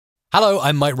Hello,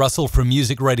 I'm Mike Russell from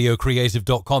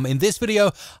musicradiocreative.com. In this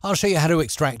video, I'll show you how to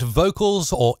extract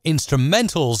vocals or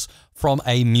instrumentals from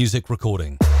a music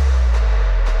recording.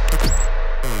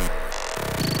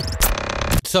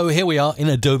 So here we are in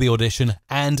Adobe Audition,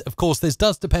 and of course this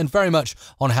does depend very much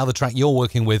on how the track you're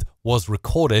working with was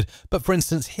recorded. But for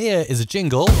instance, here is a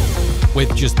jingle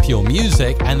with just pure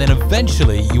music, and then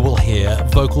eventually you will hear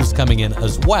vocals coming in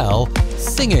as well,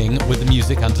 singing with the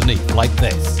music underneath, like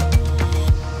this.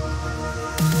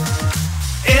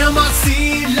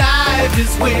 MRC Live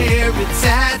is where it's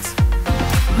at.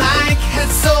 Mike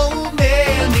has so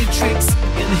many tricks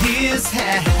in his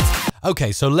hat.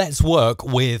 Okay, so let's work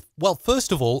with, well,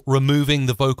 first of all, removing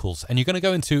the vocals. And you're going to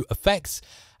go into Effects,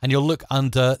 and you'll look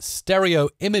under Stereo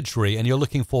Imagery, and you're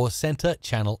looking for Central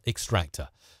Channel Extractor.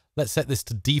 Let's set this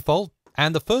to default.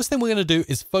 And the first thing we're going to do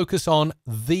is focus on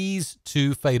these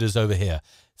two faders over here.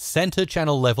 Center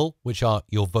channel level, which are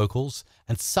your vocals,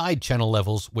 and side channel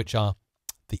levels, which are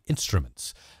the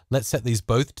instruments. Let's set these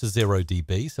both to 0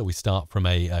 dB, so we start from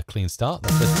a clean start.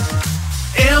 Let's listen.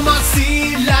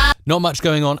 MRC Live. Not much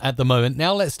going on at the moment.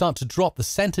 Now let's start to drop the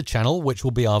center channel, which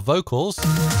will be our vocals.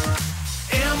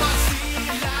 MRC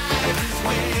Live is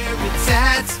where it's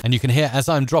at. And you can hear as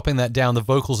I'm dropping that down, the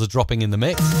vocals are dropping in the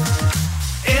mix.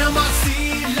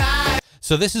 MRC Live.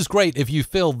 So this is great if you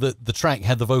feel that the track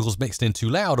had the vocals mixed in too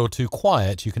loud or too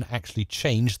quiet. You can actually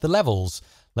change the levels.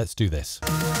 Let's do this.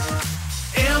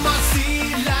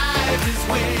 MRC Live is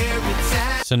where it's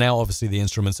at. So now obviously the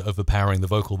instrument's overpowering the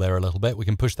vocal there a little bit. We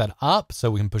can push that up, so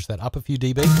we can push that up a few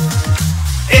dB.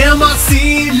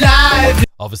 MRC Live.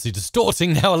 Obviously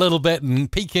distorting now a little bit and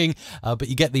peaking, but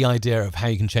you get the idea of how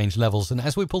you can change levels. And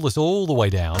as we pull this all the way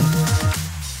down,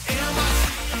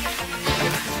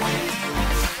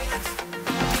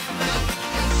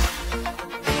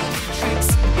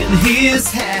 Tricks in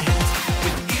his hat.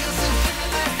 With ears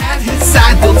at his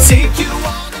side, they'll take you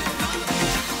on.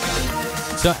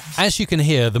 so as you can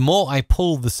hear, the more I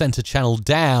pull the center channel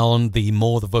down, the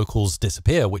more the vocals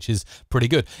disappear, which is pretty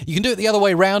good. You can do it the other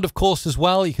way around, of course, as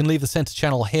well. You can leave the center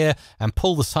channel here and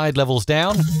pull the side levels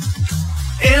down.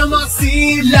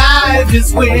 MRC Live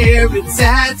is where it's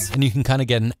at. And you can kind of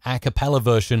get an a cappella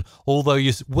version, although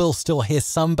you will still hear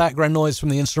some background noise from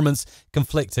the instruments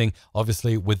conflicting,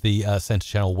 obviously, with the center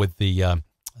channel, with the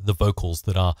vocals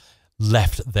that are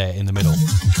left there in the middle.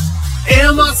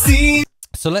 MRC.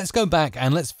 So let's go back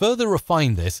and let's further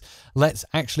refine this. Let's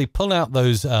actually pull out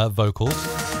those vocals.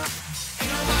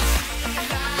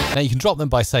 Now you can drop them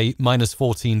by, say, minus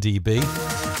 14 dB.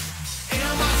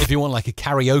 If you want like a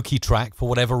karaoke track, for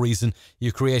whatever reason,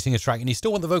 you're creating a track and you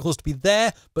still want the vocals to be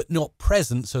there, but not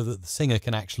present so that the singer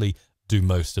can actually do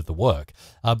most of the work.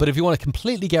 But if you want to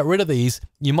completely get rid of these,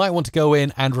 you might want to go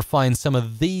in and refine some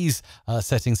of these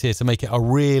settings here to make it a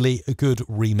really good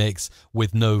remix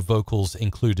with no vocals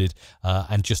included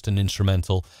and just an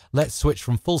instrumental. Let's switch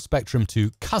from full spectrum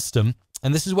to custom.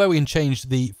 And this is where we can change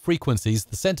the frequencies,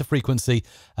 the center frequency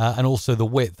and also the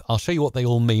width. I'll show you what they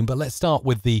all mean, but let's start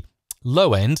with the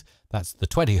low end. That's the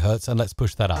 20 hertz, and let's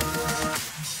push that up.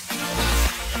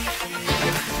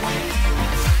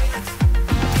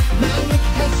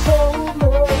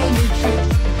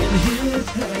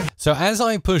 So as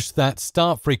I push that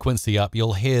start frequency up,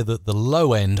 you'll hear that the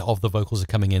low end of the vocals are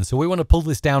coming in. So we want to pull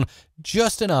this down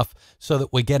just enough so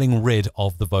that we're getting rid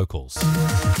of the vocals.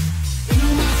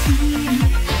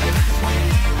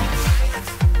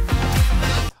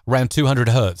 Around 200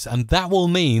 hertz, and that will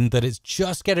mean that it's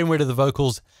just getting rid of the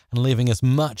vocals and leaving as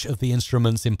much of the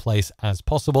instruments in place as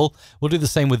possible. We'll do the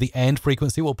same with the end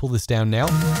frequency. We'll pull this down now.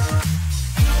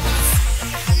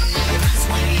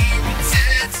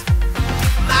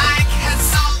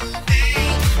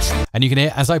 And you can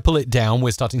hear as I pull it down,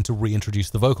 we're starting to reintroduce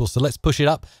the vocals. So let's push it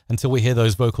up until we hear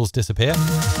those vocals disappear.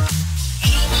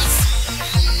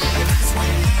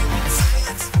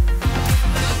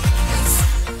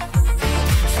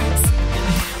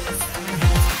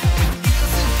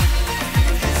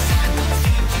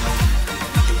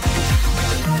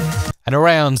 And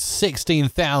around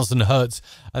 16,000 hertz,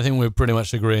 I think we're pretty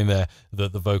much agreeing there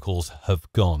that the vocals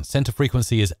have gone. Center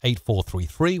frequency is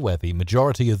 8433, where the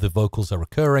majority of the vocals are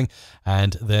occurring,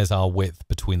 and there's our width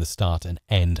between the start and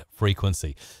end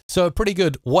frequency. So a pretty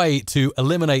good way to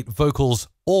eliminate vocals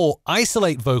or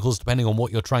isolate vocals, depending on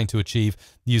what you're trying to achieve,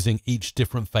 using each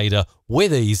different fader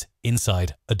with ease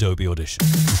inside Adobe Audition.